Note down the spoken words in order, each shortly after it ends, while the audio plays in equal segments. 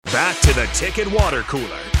Back to the Ticket Water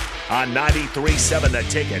Cooler on 93.7 The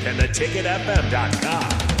Ticket and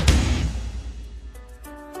theticketfm.com.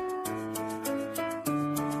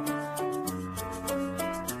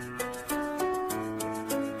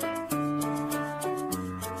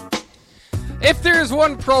 If there's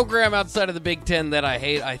one program outside of the Big Ten that I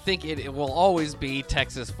hate, I think it will always be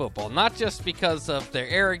Texas football. Not just because of their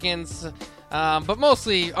arrogance, but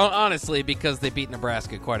mostly, honestly, because they beat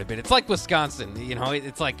Nebraska quite a bit. It's like Wisconsin. You know,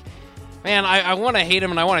 it's like, man, I want to hate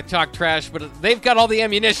them and I want to talk trash, but they've got all the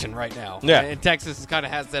ammunition right now. Yeah. And Texas kind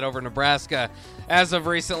of has that over Nebraska as of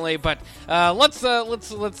recently. But let's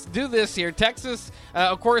do this here. Texas,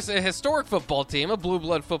 of course, a historic football team, a blue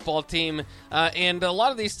blood football team, and a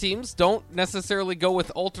lot of these teams don't necessarily go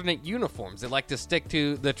with alternate uniforms. They like to stick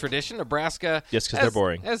to the tradition. Nebraska, yes, because they're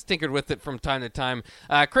boring, has tinkered with it from time to time.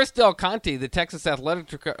 Chris Del Conte, the Texas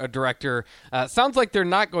athletic director, sounds like they're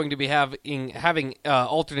not going to be having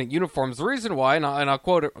alternate uniforms. The reason why, and I'll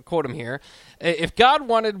quote him here: "If God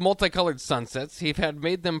wanted multicolored sunsets, He had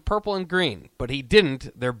made them purple and green, but He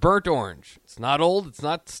didn't. They're burnt orange. It's not old. It's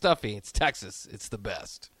not stuffy. It's Texas. It's the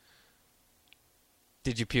best."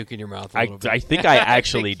 Did you puke in your mouth a little bit? I think I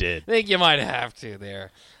actually did. I think you might have to there.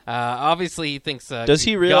 Obviously, he thinks does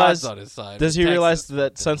he realize, God's on his side. Does he realize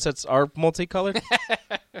that sunsets are multicolored?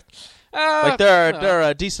 Like there are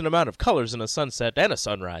a decent amount of colors in a sunset and a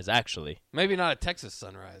sunrise, actually. Maybe not a Texas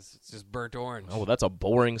sunrise. It's just burnt orange. Oh, well, that's a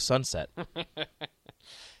boring sunset.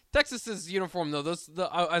 Texas's uniform, though,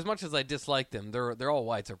 as much as I dislike them, they're all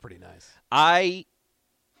whites are pretty nice. I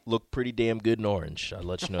look pretty damn good in orange. I'll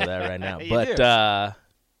let you know that right now. But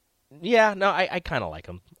yeah, no, I kind of like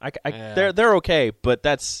them. Yeah. They're okay, but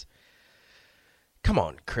that's. Come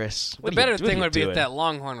on, Chris. The better thing would be if that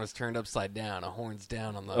Longhorn was turned upside down, a horns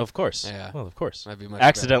down on the. Of course. Yeah. Well, of course. That'd be much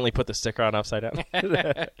accidentally put the sticker on upside down.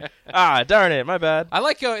 Darn it, my bad. I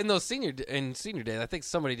like in those senior days. I think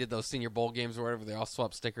somebody did those senior bowl games or whatever. They all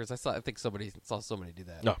swap stickers. I think somebody saw somebody do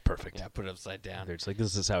that. Oh, perfect. Yeah, put it upside down. It's like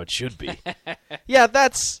this is how it should be. Yeah,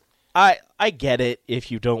 that's. I get it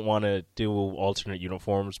if you don't want to do alternate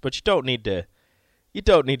uniforms, but you don't need to. You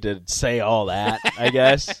don't need to say all that, I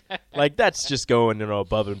guess. Like, that's just going,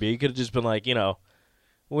 above and beyond. You could have just been like, we're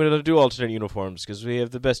going to do alternate uniforms because we have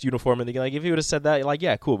the best uniform in the game. Like, if he would have said that, you're like,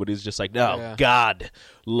 yeah, cool. But he's just like, no, yeah. God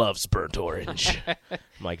loves burnt orange. I'm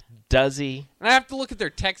like, does he? And I have to look at their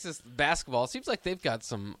Texas basketball. It seems like they've got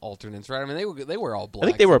some alternates, right? I mean, they were all black. I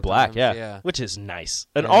think they were black, yeah. yeah. Which is nice.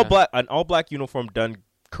 An all black uniform done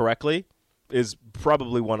correctly is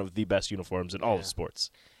probably one of the best uniforms in all of sports.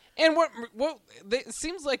 And it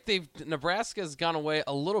seems like Nebraska's gone away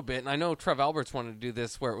a little bit, and I know Trev Alberts wanted to do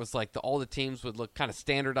this where it was like all the teams would look kind of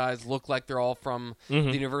standardized, look like they're all from the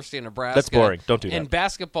University of Nebraska. That's boring. Don't do that. And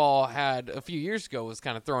basketball had, a few years ago, was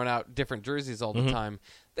kind of throwing out different jerseys all the time.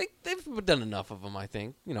 They've done enough of them, I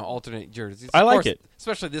think, alternate jerseys. I like it.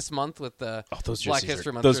 Especially this month with the those Black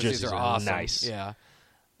History Month jerseys are awesome. Nice. Yeah.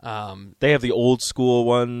 They have the old school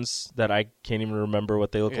ones that I can't even remember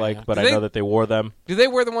what they look like, but I know that they wore them. Do they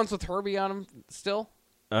wear the ones with Herbie on them still?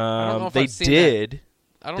 They did.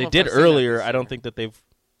 They did earlier. I don't think that they've.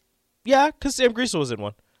 Yeah, because Sam Griesel was in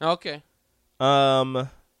one. Okay. The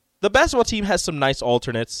basketball team has some nice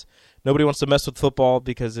alternates. Nobody wants to mess with football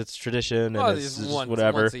because it's tradition and it's just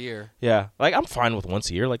whatever. Once a year. Yeah, like I'm fine with once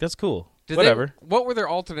a year. Like that's cool. Whatever. What were their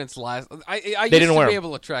alternates last? I used to be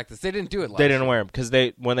able to track this. They didn't do it last year. They didn't wear them because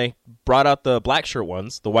when they brought out the black shirt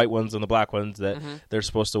ones, the white ones and the black ones that they're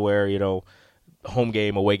supposed to wear, home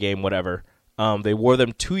game, away game, whatever. They wore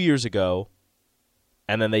them 2 years ago,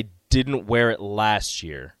 and then they didn't wear it last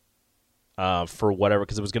year for whatever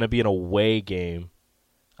because it was going to be an away game,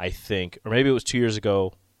 I think, or maybe it was 2 years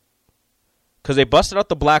ago. Because they busted out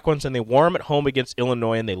the black ones and they wore them at home against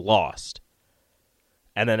Illinois and they lost.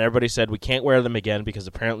 And then everybody said, we can't wear them again because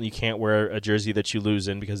apparently you can't wear a jersey that you lose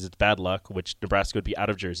in because it's bad luck, which Nebraska would be out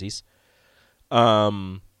of jerseys.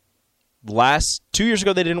 2 years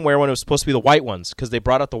ago, they didn't wear one. It was supposed to be the white ones because they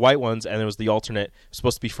brought out the white ones and it was the alternate. It was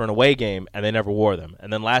supposed to be for an away game, and they never wore them.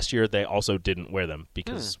 And then last year, they also didn't wear them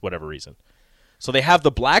because whatever reason. So they have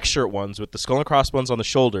the black shirt ones with the skull and crossbones on the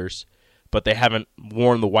shoulders, but they haven't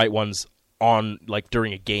worn the white ones on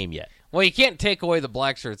during a game yet. Well, you can't take away the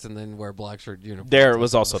black shirts and then wear black shirt uniforms. There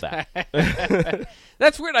was also that.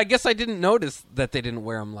 That's weird. I guess I didn't notice that they didn't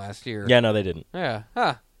wear them last year. Yeah, no, they didn't. Yeah.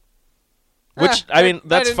 Huh. Which, I mean,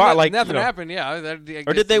 that's fine. Nothing happened, yeah.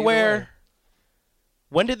 Or did they wear...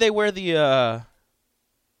 When did they wear the...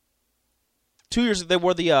 2 years ago, they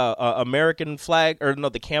wore the American flag, or no,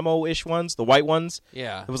 the camo-ish ones, the white ones.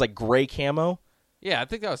 Yeah. It was like gray camo. Yeah, I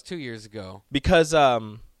think that was 2 years ago. Because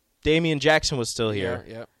Damian Jackson was still here.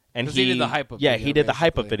 Yeah. And he did the hype up yeah, video, he did the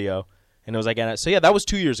hype up basically. video. And it was like, so yeah, that was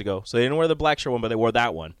 2 years ago. So they didn't wear the black shirt one, but they wore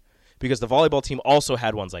that one. Because the volleyball team also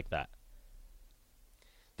had ones like that.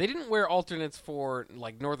 They didn't wear alternates for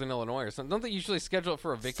like Northern Illinois or something. Don't they usually schedule it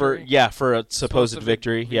for a victory? For a supposed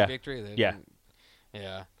victory. Yeah. Victory. Yeah.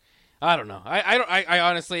 Yeah. I don't know. I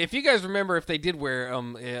honestly, if you guys remember if they did wear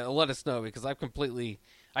let us know, because I've completely,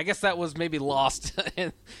 I guess that was maybe lost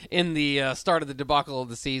in the start of the debacle of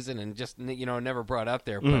the season and just never brought out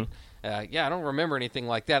there. But yeah, I don't remember anything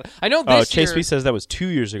like that. I know this Chase year, B says that was 2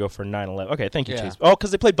 years ago for 9/11. Okay, thank you, Yeah. Chase. Oh, because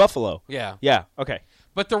they played Buffalo. Yeah. Yeah. Okay.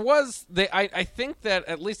 But there was I think that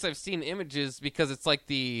at least I've seen images because it's like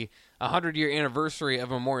the 100-year anniversary of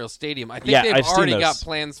Memorial Stadium. I think they've I've seen already those. got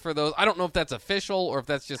plans for those. I don't know if that's official or if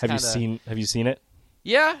that's just Have kinda, you seen it?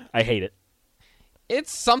 Yeah, I hate it.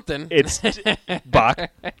 it's something. It's Bach.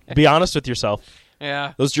 Be honest with yourself.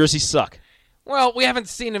 Yeah. Those jerseys suck. Well, we haven't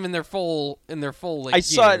seen them in their full like, I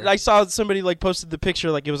saw gear. I saw somebody like posted the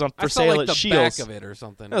picture like it was on I for saw sale like at the Shields. back of it or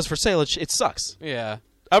something. No, it's for sale. It sucks. Yeah.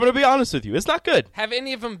 I'm gonna be honest with you. It's not good. Have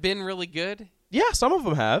any of them been really good? Yeah, some of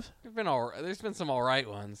them have. There's been some all right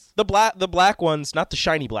ones. The black ones, not the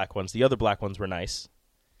shiny black ones. The other black ones were nice.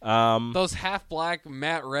 Those half black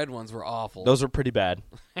matte red ones were awful. Those were pretty bad.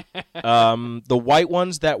 The white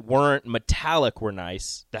ones that weren't metallic were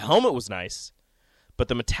nice. The helmet was nice, but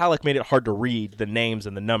the metallic made it hard to read the names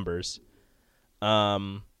and the numbers.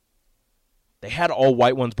 They had all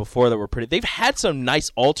white ones before that were pretty. They've had some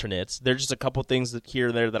nice alternates. There's just a couple things that here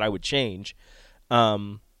and there that I would change.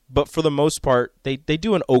 But for the most part, they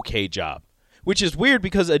do an okay job, which is weird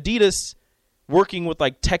because Adidas, working with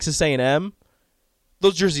like Texas A&M,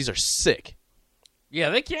 those jerseys are sick. Yeah,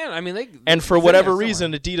 they can. I mean, And for it's in whatever there somewhere.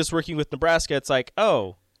 reason, Adidas working with Nebraska, it's like,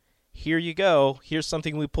 oh, here you go. Here's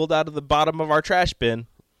something we pulled out of the bottom of our trash bin.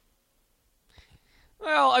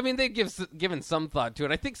 Well, I mean, they've given some thought to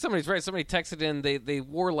it. I think somebody's right. Somebody texted in they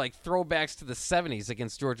wore like throwbacks to the 70s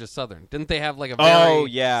against Georgia Southern. Didn't they have like a very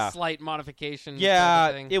slight modification? Yeah, type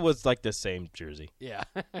of thing? it was like the same jersey. Yeah,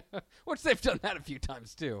 which they've done that a few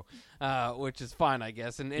times too, which is fine, I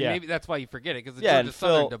guess. And Yeah. maybe that's why you forget it because the Yeah, Georgia and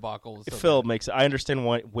Southern debacle was so Phil bad. makes it. I understand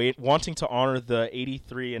wanting to honor the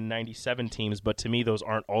 83 and 97 teams, but to me, those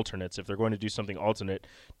aren't alternates. If they're going to do something alternate,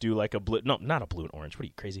 do like a blue. No, not a blue and orange. What are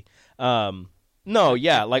you, crazy? No,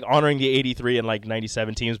 yeah, like honoring the 83 and like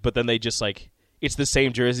 97 teams, but then they just like it's the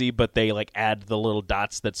same jersey, but they like add the little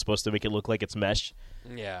dots that's supposed to make it look like it's mesh.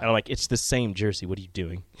 Yeah, And I'm like, it's the same jersey. What are you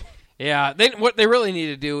doing? yeah. What they really need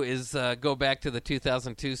to do is go back to the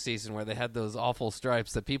 2002 season where they had those awful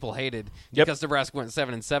stripes that people hated because Nebraska went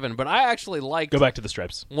 7-7. But I actually liked Go back to the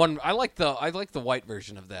stripes. one. I like the white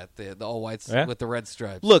version of that, the all whites with the red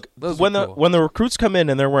stripes. Look, those when were the cool. when the recruits come in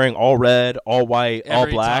and they're wearing all red, all white, all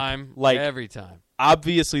Every black, time, like every time.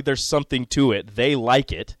 obviously there's something to it. They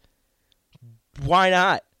like it. Why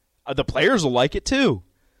not? The players will like it too.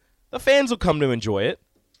 The fans will come to enjoy it.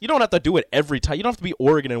 You don't have to do it every time. You don't have to be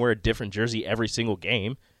Oregon and wear a different jersey every single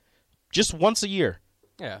game. Just once a year.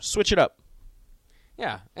 Yeah, Switch it up.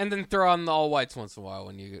 yeah, and then throw on the all whites once in a while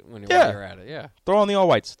when you're at it. Yeah, Throw on the all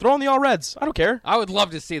whites. Throw on the all reds. I don't care. I would love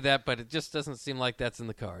to see that, but it just doesn't seem like that's in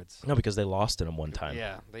the cards. No, because they lost in them one time.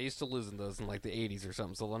 Yeah, they used to lose in those in like the 80s or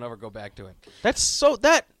something, so they'll never go back to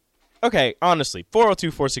it. Okay, honestly,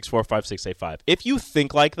 402-464-5685. If you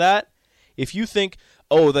think like that, if you think,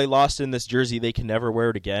 oh, they lost in this jersey, they can never wear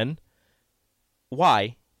it again,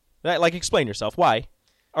 why? Explain yourself. Why?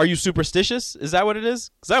 Are you superstitious? Is that what it is?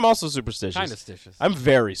 Because I'm also superstitious. Kind of stitious. I'm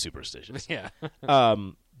very superstitious. Yeah.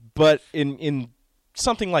 But in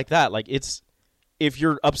something like that, like if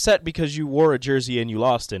you're upset because you wore a jersey and you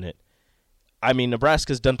lost in it, I mean,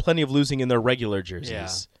 Nebraska's done plenty of losing in their regular jerseys. Yeah.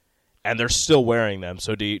 And they're still wearing them.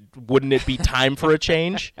 So wouldn't it be time for a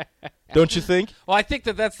change? Don't you think? Well, I think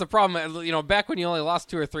that's the problem. You know, back when you only lost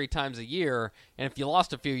 2 or 3 times a year, and if you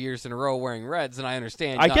lost a few years in a row wearing reds, then I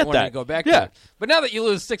understand I not get wanting that. to go back Yeah. to it. But now that you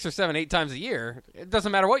lose 6 or 7, 8 times a year, it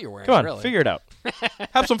doesn't matter what you're wearing. Come on, really. figure it out.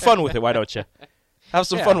 Have some fun with it. Why don't you? Have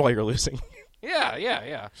some fun while you're losing.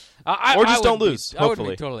 Yeah. Or just don't lose, I wouldn't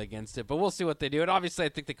hopefully. be totally against it, but we'll see what they do. And obviously, I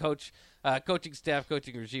think the coaching staff,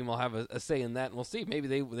 coaching regime will have a say in that, and we'll see. Maybe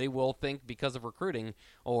they will think because of recruiting,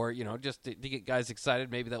 or just to get guys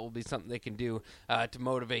excited. Maybe that will be something they can do to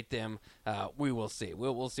motivate them. We will see.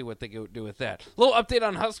 We'll see what they do with that. A little update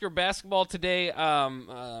on Husker basketball today.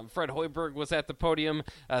 Fred Hoiberg was at the podium.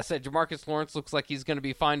 Said Jamarcus Lawrence looks like he's going to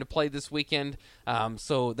be fine to play this weekend.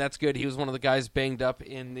 So that's good. He was one of the guys banged up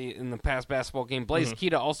in the past basketball game. Blaze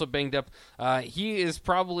Keita also banged up. He is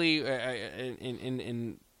probably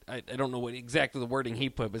in I don't know what exactly the wording he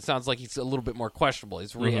put, but it sounds like he's a little bit more questionable.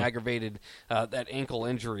 He's re-aggravated that ankle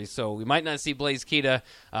injury, so we might not see Blaze Keita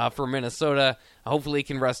for Minnesota. Hopefully he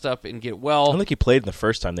can rest up and get well. I don't think he played the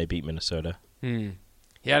first time they beat Minnesota.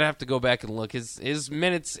 Yeah, I'd have to go back and look. His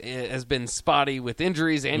minutes has been spotty with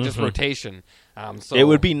injuries and just rotation. So it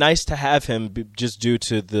would be nice to have him just due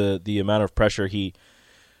to the amount of pressure he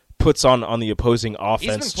puts on the opposing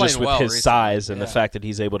offense just with his recently. size and the fact that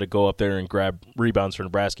he's able to go up there and grab rebounds for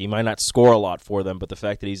Nebraska. He might not score a lot for them, but the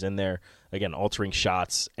fact that he's in there, again, altering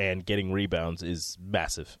shots and getting rebounds is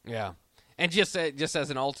massive. Yeah. And just as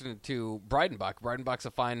an alternate to Breidenbach, Breidenbach's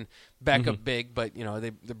a fine backup big, but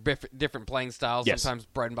they're different playing styles. Yes. Sometimes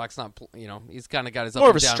Breidenbach's not, he's kind of got his up more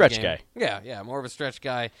and of a down stretch game. guy. Yeah, more of a stretch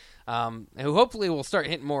guy. Who hopefully will start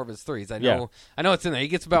hitting more of his threes. I know it's in there. He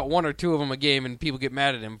gets about one or two of them a game, and people get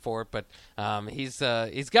mad at him for it. But he's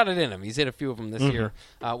got it in him. He's hit a few of them this year.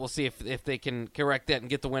 We'll see if they can correct that and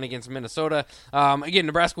get the win against Minnesota. Again,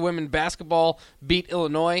 Nebraska women basketball beat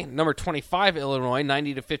Illinois, number 25 Illinois,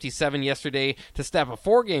 90-57 yesterday to stop a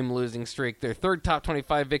 4-game losing streak. Their third top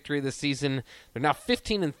 25 victory this season. They're now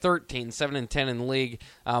 15-13, 7-10 in the league.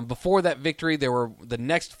 Before that victory, there were the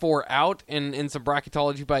next 4 out in some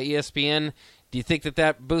bracketology by ESPN. Do you think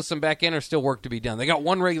that boosts them back in, or still work to be done? They got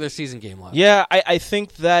one regular season game left. Yeah, I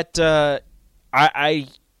think that I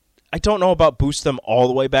don't know about boost them all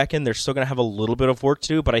the way back in. They're still going to have a little bit of work to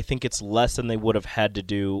do, but I think it's less than they would have had to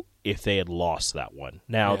do if they had lost that one.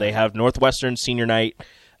 Now, they have Northwestern senior night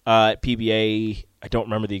at PBA. I don't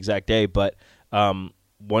remember the exact day, but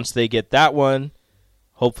once they get that one,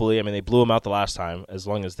 hopefully, they blew them out the last time. As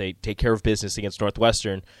long as they take care of business against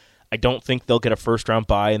Northwestern, I don't think they'll get a first-round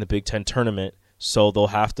bye in the Big Ten tournament, so they'll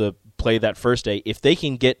have to play that first day. If they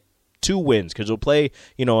can get 2 wins, because you'll play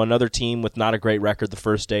another team with not a great record the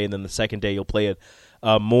first day, and then the second day you'll play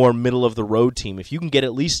a more middle-of-the-road team. If you can get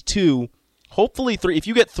at least 2, hopefully 3. If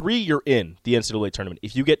you get 3, you're in the NCAA tournament.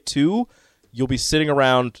 If you get 2, you'll be sitting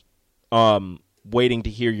around waiting to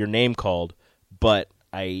hear your name called. But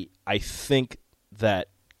I think that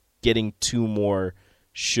getting 2 more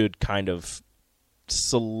should kind of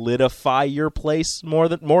solidify your place more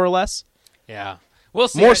or less. Yeah. We'll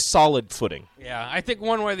see. More solid footing. Yeah, I think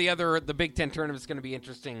one way or the other, the Big Ten tournament is going to be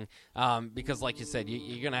interesting because, like you said,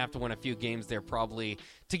 you're going to have to win a few games there probably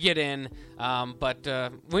to get in.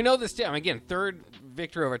 But we know this team. Again, third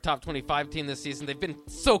victory over a top 25 team this season. They've been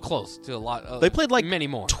so close to a lot. They played like many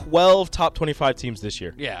more. 12 top 25 teams this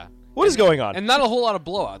year. Yeah. What is going on? And not a whole lot of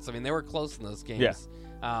blowouts. They were close in those games.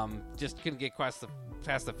 Yeah. Just couldn't get past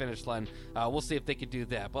the finish line. We'll see if they could do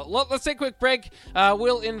that. But let's take a quick break.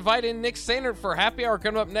 We'll invite in Nick Sainert for happy hour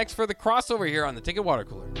coming up next for the crossover here on the Ticket Water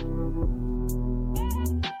Cooler.